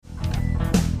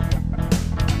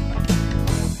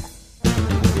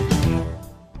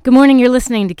Good morning. You're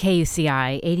listening to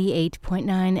KUCI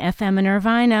 88.9 FM in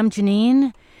Irvine. I'm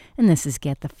Janine, and this is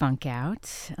Get the Funk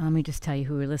Out. Let me just tell you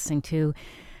who we're listening to.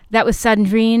 That was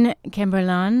Sandrine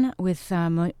Kimberlin with,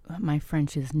 my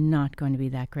French is not going to be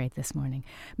that great this morning.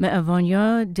 Mais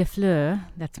Avognon de Fleurs,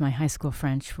 that's my high school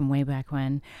French from way back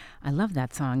when. I love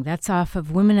that song. That's off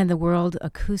of Women in the World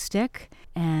Acoustic,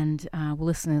 and we'll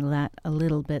listen to that a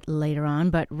little bit later on.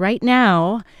 But right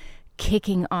now,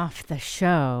 kicking off the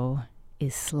show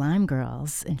is Slime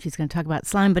Girls, and she's going to talk about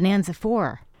Slime Bonanza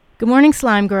 4. Good morning,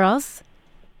 Slime Girls.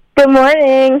 Good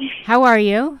morning. How are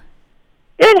you?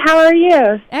 Good, how are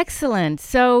you? Excellent.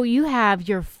 So you have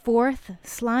your 4th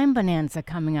Slime Bonanza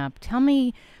coming up. Tell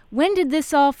me, when did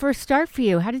this all first start for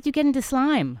you? How did you get into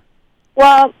slime?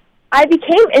 Well, I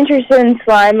became interested in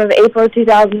slime of April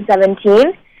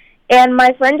 2017, and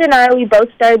my friend and I, we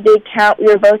both started the account. We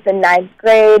were both in 9th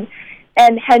grade,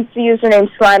 and hence the username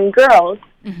Slime Girls.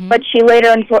 Mm-hmm. But she later,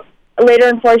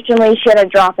 unfortunately, she had to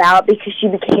drop out because she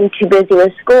became too busy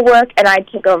with schoolwork, and I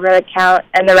took over the account,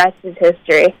 and the rest is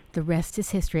history. The rest is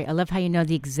history. I love how you know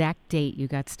the exact date you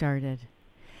got started.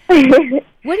 What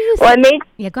do you think?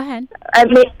 Yeah, go ahead. I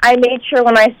made sure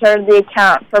when I started the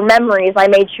account, for memories, I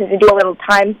made sure to do a little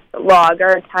time log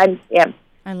or a timestamp.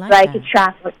 I like so that. I could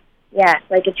track it. Yeah,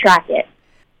 so I could track it.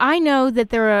 I know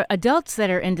that there are adults that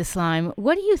are into slime.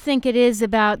 What do you think it is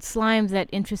about slime that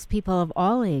interests people of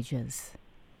all ages?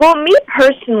 Well, me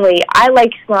personally, I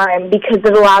like slime because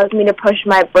it allows me to push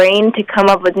my brain to come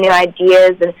up with new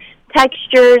ideas and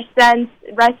textures, scents,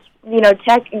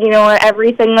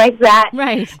 everything like that.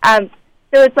 Right.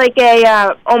 So it's like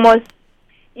a almost,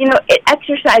 it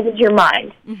exercises your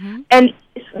mind. Mm-hmm. And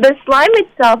the slime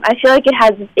itself, I feel like it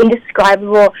has this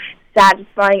indescribable,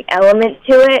 satisfying element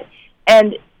to it,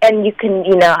 and you can,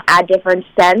 add different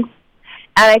scents.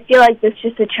 And I feel like this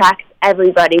just attracts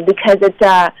everybody because it's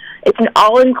an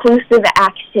all-inclusive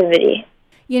activity.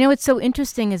 What's so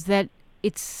interesting is that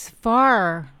it's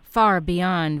far, far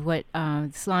beyond what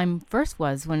slime first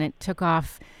was when it took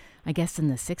off, I guess, in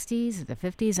the 60s or the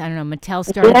 50s. I don't know. Mattel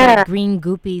started with green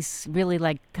goopies, really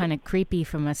kind of creepy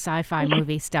from a sci-fi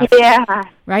movie stuff. Yeah.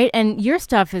 Right? And your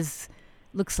stuff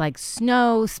looks like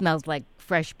snow, smells like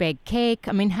fresh baked cake.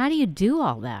 I mean, how do you do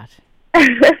all that?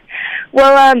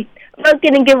 Well, I'm not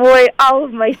going to give away all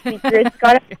of my secrets.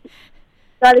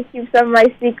 Gotta keep some of my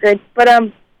secrets. But,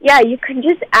 you can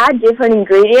just add different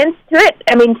ingredients to it.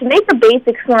 I mean, to make a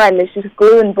basic slime, it's just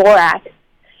glue and borax.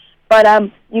 But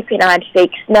you can add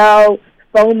fake snow,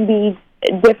 foam beads,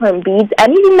 different beads,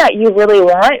 anything that you really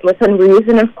want, within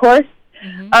reason, of course.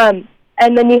 Mm-hmm.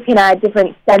 And then you can add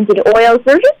different scented oils.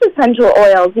 They're just essential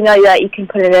oils, that you can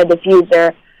put in a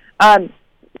diffuser,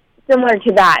 similar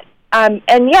to that.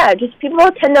 Just people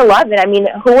tend to love it. I mean,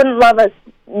 who wouldn't love a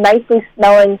nicely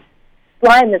smelling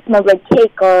slime that smells like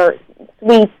cake or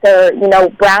sweets or,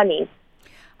 brownies?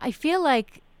 I feel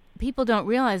like people don't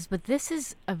realize, but this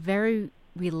is a very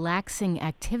relaxing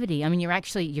activity. I mean,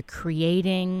 you're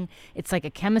creating, it's like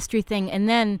a chemistry thing, and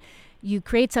then you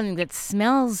create something that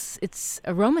smells, it's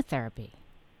aromatherapy.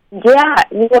 Yeah.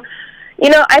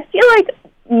 I feel like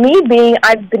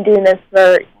I've been doing this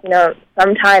for,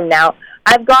 some time now.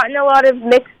 I've gotten a lot of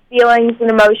mixed feelings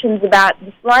and emotions about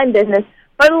the slime business,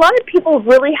 but a lot of people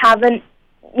really haven't,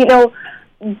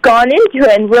 gone into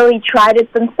it and really tried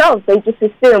it themselves. They just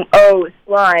assume,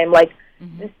 slime,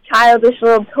 this childish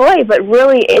little toy, but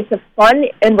really it's a fun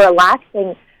and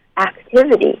relaxing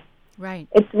activity. Right.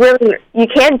 It's really, you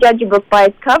can't judge a book by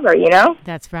its cover,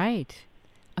 That's right.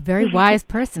 A very wise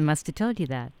person must have told you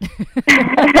that.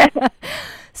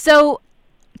 So,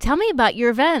 tell me about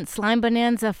your event, Slime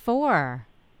Bonanza 4.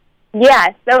 Yeah,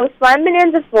 so Slime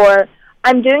Bonanza 4,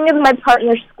 I'm doing it with my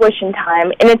partner Squish and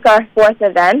Time, and it's our 4th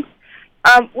event.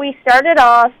 We started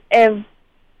off, it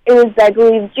was, I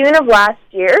believe, June of last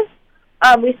year.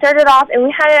 We started off, and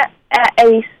we had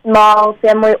a small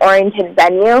family-oriented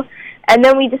venue, and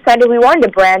then we decided we wanted to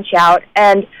branch out,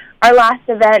 and our last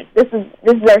event, this is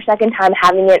our second time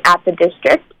having it at the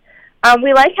district.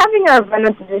 We like having our event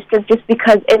at the district just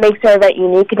because it makes our event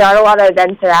unique. Not a lot of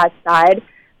events are outside.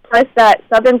 Plus,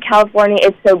 Southern California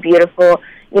is so beautiful.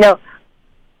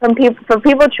 For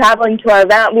people traveling to our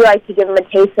event, we like to give them a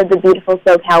taste of the beautiful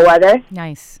SoCal weather.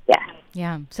 Nice. Yeah.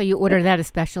 Yeah. So you order that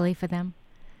especially for them?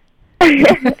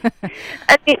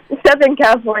 I mean, Southern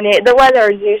California, the weather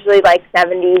is usually like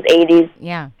 70s, 80s.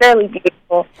 Yeah. Fairly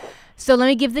beautiful. So let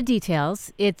me give the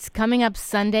details. It's coming up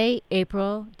Sunday,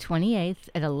 April 28th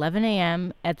at 11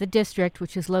 a.m. at the District,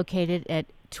 which is located at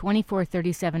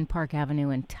 2437 Park Avenue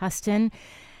in Tustin.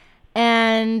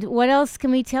 And what else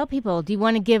can we tell people? Do you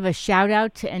want to give a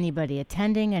shout-out to anybody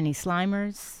attending, any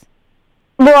Slimers?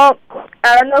 Well,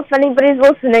 I don't know if anybody's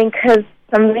listening because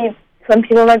some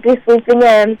people might be sleeping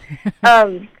in.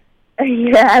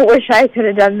 Yeah, I wish I could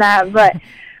have done that, but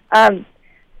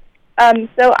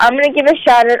so I'm going to give a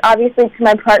shout-out, obviously, to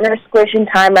my partner, Squish and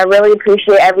Time. I really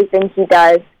appreciate everything he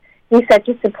does. He's such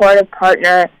a supportive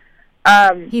partner.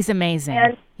 He's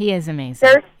amazing. He is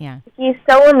amazing. Yeah. He's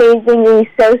so amazing. He's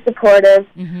so supportive.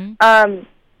 Mm-hmm.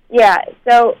 Yeah,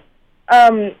 so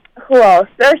who else?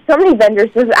 There are so many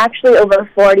vendors. There's actually over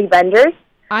 40 vendors.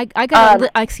 I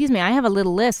got excuse me, I have a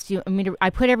little list. I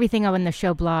put everything up in the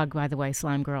show blog, by the way,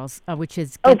 Slime Girls, which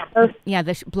is the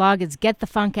blog is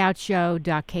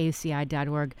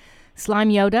getthefunkoutshow.kuci.org. Slime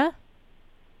Yoda?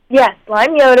 Yes,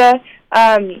 Slime Yoda.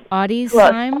 Audie's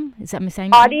Slime? Is that me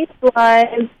saying? Audie's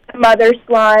Slime, Mother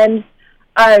Slime,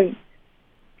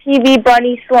 TV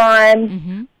Bunny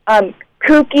Slime,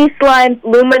 Kooky Slime,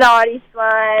 Illuminati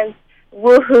Slime,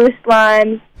 Woohoo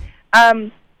Slime.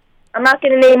 I'm not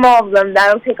going to name all of them.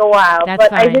 That'll take a while. That's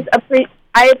fine.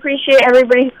 I appreciate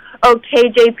everybody. Oh,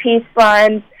 KJP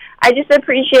Slimes. I just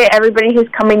appreciate everybody who's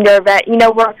coming to our event. You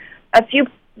know,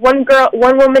 one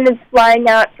woman is flying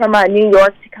out from New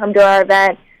York to come to our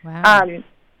event. Wow.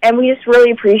 And we just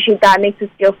really appreciate that. It makes us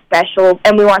feel special,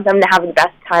 and we want them to have the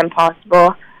best time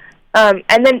possible.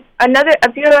 And then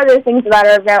a few other things about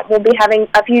our event. We'll be having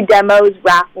a few demos,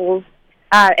 raffles,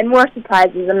 and more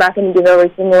surprises. I'm not going to give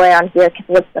everything away on here because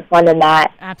what's the fun in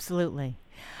that? Absolutely.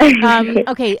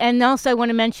 Okay, and also I want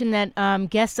to mention that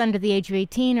guests under the age of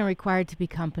 18 are required to be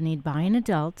accompanied by an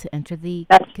adult to enter the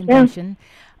convention.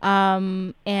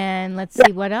 And let's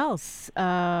see, what else?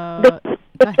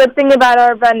 The good thing about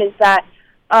our event is that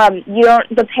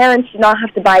the parents do not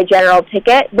have to buy a general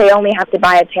ticket. They only have to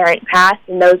buy a parent pass,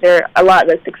 and those are a lot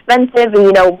less expensive. And,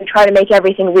 we try to make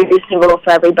everything reasonable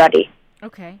for everybody.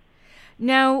 Okay.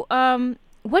 Now,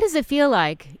 what does it feel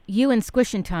like, you and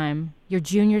Squish and Time, you're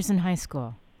juniors in high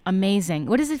school? Amazing.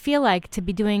 What does it feel like to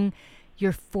be doing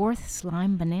your 4th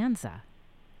Slime Bonanza?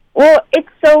 Well, it's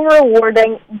so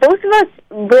rewarding. Both of us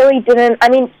really didn't. I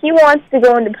mean, he wants to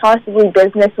go into possibly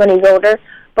business when he's older,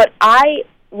 but I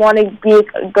want to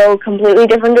go a completely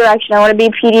different direction. I want to be a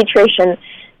pediatrician.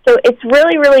 So it's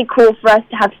really, really cool for us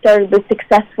to have started this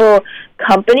successful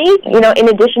company, in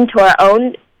addition to our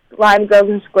own Slime Girls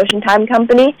and Squish and Time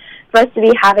company, for us to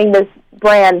be having this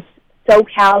brand,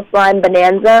 SoCal Slime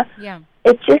Bonanza. Yeah.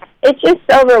 It's just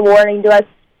so rewarding to us.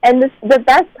 And the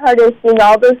best part is seeing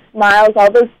all those smiles,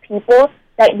 all those people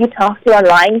that you talk to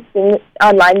online, seeing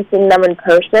them in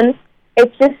person.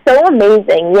 It's just so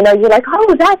amazing. You're like,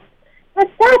 oh, that's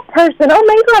that person. Oh,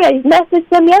 my God, I messaged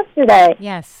them yesterday.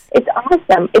 Yes. It's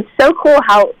awesome. It's so cool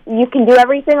how you can do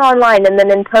everything online and then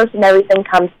in person everything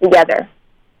comes together.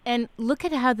 And look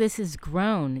at how this has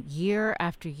grown year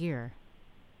after year.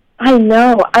 I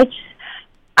know. I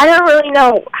don't really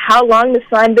know how long the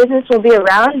slime business will be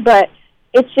around, but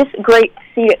it's just great to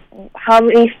see how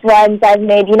many friends I've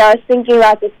made. I was thinking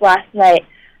about this last night,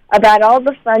 about all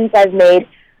the friends I've made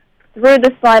through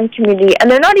the slime community,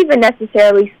 and they're not even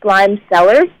necessarily slime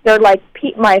sellers. They're like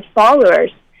my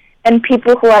followers and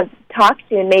people who I've talked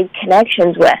to and made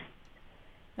connections with.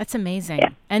 That's amazing. Yeah.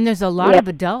 And there's a lot of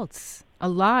adults, a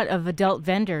lot of adult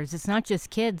vendors. It's not just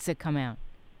kids that come out.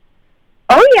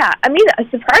 Oh, yeah. I mean,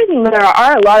 surprisingly, there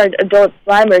are a lot of adult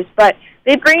slimers, but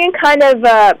they bring in kind of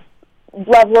a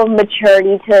level of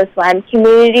maturity to the slime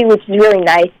community, which is really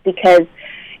nice because,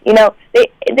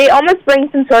 they almost bring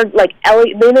some sort of,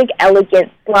 they make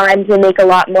elegant slimes. They make a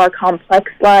lot more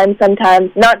complex slimes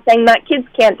sometimes. Not saying that kids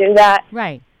can't do that.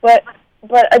 Right. But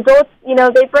adults,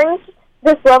 they bring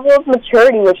this level of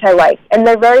maturity, which I like. And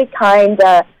they're very kind.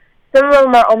 Some of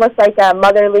them are almost like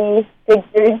motherly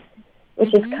figures,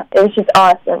 which is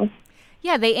awesome.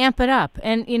 Yeah, they amp it up.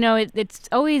 And, it's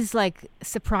always like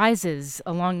surprises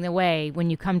along the way when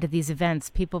you come to these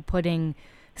events, people putting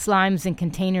slimes in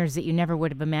containers that you never would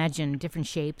have imagined, different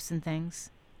shapes and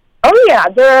things. Oh, yeah.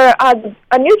 There are,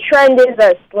 a new trend is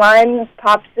slime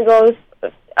popsicles,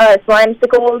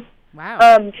 slimesicles.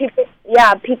 Wow.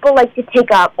 People like to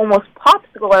take up almost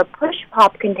popsicle or push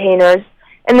pop containers,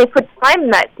 and they put slime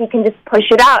in that so you can just push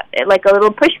it out like a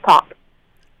little push pop.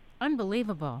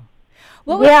 Unbelievable.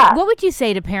 What would you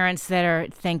say to parents that are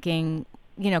thinking,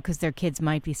 because their kids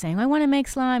might be saying, I want to make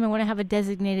slime, I want to have a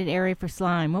designated area for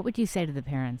slime. What would you say to the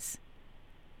parents?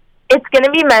 It's going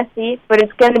to be messy, but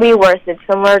it's going to be worth it,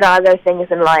 similar to other things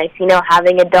in life.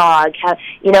 Having a dog,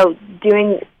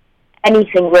 doing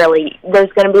anything really.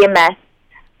 There's going to be a mess.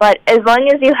 But as long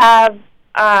as you have,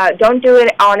 don't do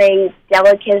it on a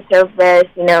delicate surface,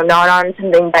 not on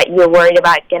something that you're worried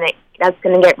about that's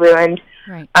going to get ruined.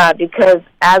 Right. Because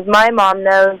as my mom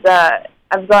knows,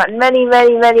 I've gotten many,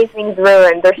 many, many things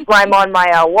ruined. There's slime on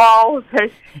my walls.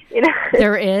 There's,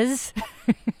 There is?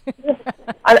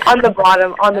 on the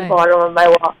bottom of my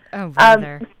wall. Oh,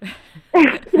 brother.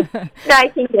 No, I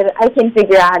can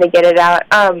figure out how to get it out.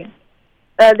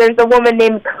 There's a woman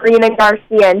named Karina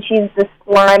Garcia, and she's the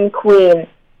slime queen.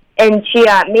 And she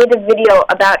made a video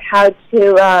about how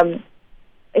to,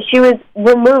 she was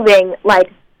removing,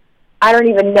 like, I don't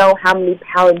even know how many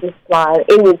pounds of slime.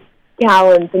 It was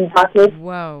gallons and buckets.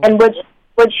 Whoa. And what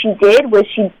she did was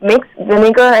she mixed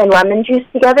vinegar and lemon juice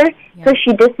together. Yeah. So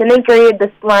she disintegrated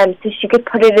the slime so she could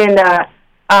put it in a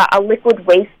liquid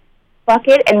waste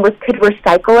bucket and could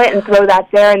recycle it and throw that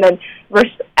there. And then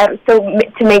so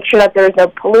to make sure that there was no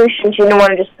pollution, she didn't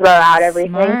want to just throw out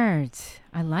everything. Smart.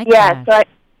 I like that.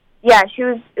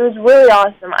 It was really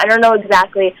awesome. I don't know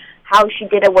exactly how she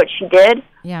did it, what she did,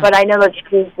 but I know that she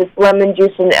used this lemon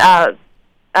juice and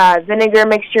vinegar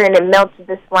mixture, and it melted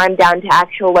the slime down to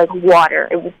actual, like, water.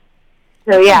 It was,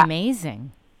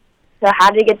 amazing. So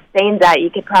how to get stains out, you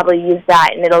could probably use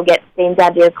that, and it'll get stains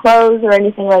out of your clothes or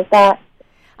anything like that.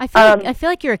 I feel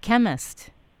like you're a chemist,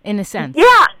 in a sense.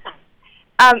 Yeah.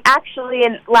 Actually,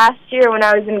 last year when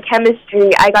I was in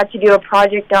chemistry, I got to do a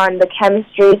project on the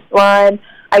chemistry slime.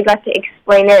 I got to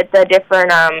explain it, the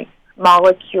different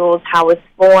molecules, how it's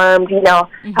formed, how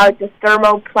it's a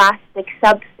thermoplastic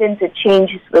substance. It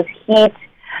changes with heat.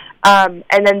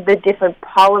 And then the different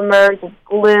polymers of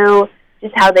glue,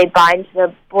 just how they bind to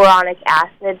the boronic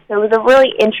acid. So it was a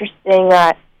really interesting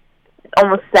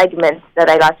almost segment that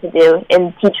I got to do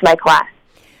and teach my class.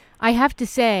 I have to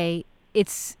say,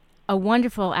 it's a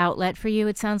wonderful outlet for you,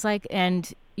 it sounds like,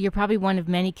 and you're probably one of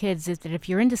many kids that if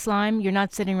you're into slime, you're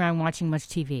not sitting around watching much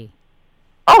TV.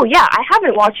 Oh, yeah, I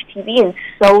haven't watched TV in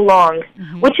so long,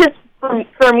 which is,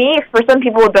 for me, for some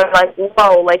people, they're like,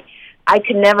 whoa, like, I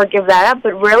could never give that up,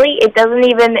 but really, it doesn't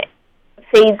even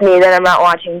faze me that I'm not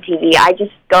watching TV. I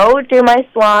just go do my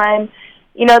slime.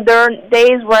 There are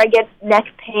days where I get neck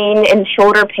pain and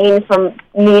shoulder pain from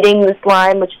kneading the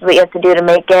slime, which is what you have to do to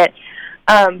make it,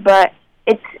 but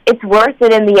it's worth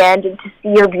it in the end, and to see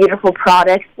your beautiful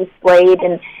products displayed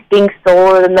and being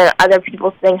sold, and then other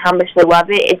people saying how much they love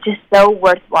it. It's just so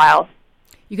worthwhile.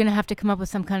 You're going to have to come up with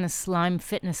some kind of slime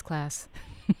fitness class.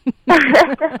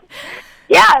 Yeah,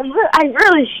 I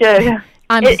really should.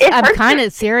 I'm kind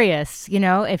of serious.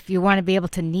 If you want to be able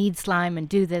to knead slime and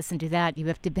do this and do that, you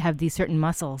have to have these certain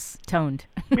muscles toned.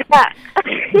 Yeah.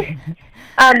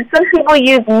 Some people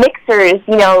use mixers,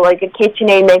 like a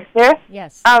KitchenAid mixer.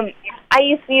 Yes. I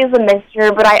used to use a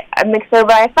mixer, but I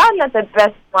found that the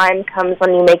best slime comes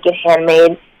when you make it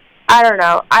handmade. I don't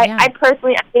know. I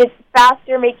personally, it's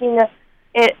faster making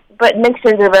it, but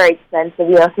mixers are very expensive.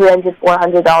 $300,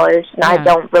 $400, and I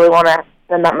don't really want to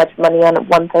spend that much money on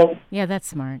one thing. Yeah, that's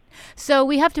smart. So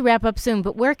we have to wrap up soon,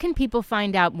 but where can people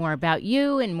find out more about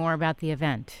you and more about the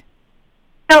event?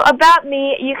 So about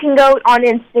me, you can go on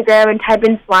Instagram and type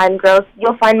in Slime Girls.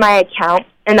 You'll find my account,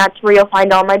 and that's where you'll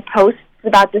find all my posts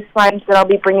about the slimes that I'll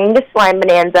be bringing to Slime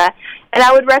Bonanza. And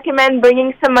I would recommend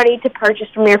bringing some money to purchase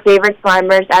from your favorite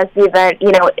Slimers, as the event,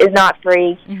 is not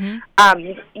free.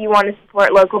 You want to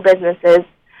support local businesses.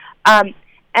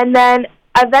 And then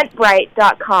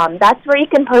Eventbrite.com. That's where you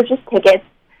can purchase tickets.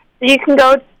 So you can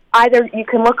go you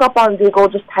can look up on Google,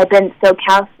 just type in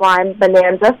SoCal Slime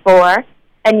Bonanza 4,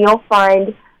 and you'll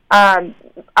find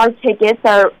our tickets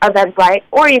are Eventbrite,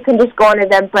 or you can just go on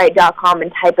Eventbrite.com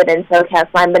and type it in SoCal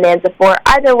Slime Bonanza 4.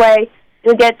 Either way,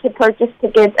 you'll get to purchase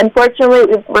tickets.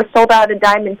 Unfortunately, we're sold out of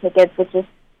diamond tickets, which is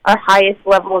our highest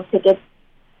level of tickets.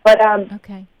 But,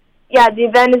 yeah, the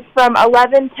event is from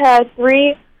 11 to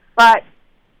 3, but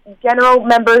general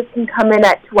members can come in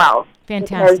at 12.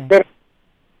 Fantastic.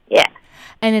 Yeah.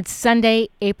 And it's Sunday,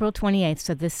 April 28th,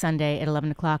 so this Sunday at 11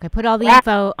 o'clock. I put all the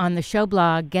info on the show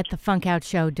blog,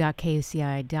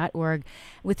 getthefunkoutshow.kuci.org.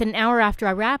 Within an hour after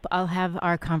I wrap, I'll have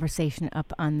our conversation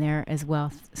up on there as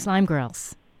well. Slime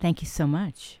Girls, thank you so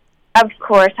much. Of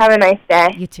course. Have a nice day.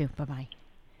 You too. Bye-bye.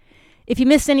 If you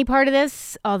missed any part of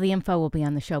this, all the info will be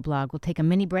on the show blog. We'll take a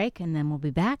mini break, and then we'll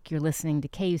be back. You're listening to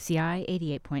KUCI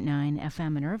 88.9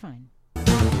 FM in Irvine.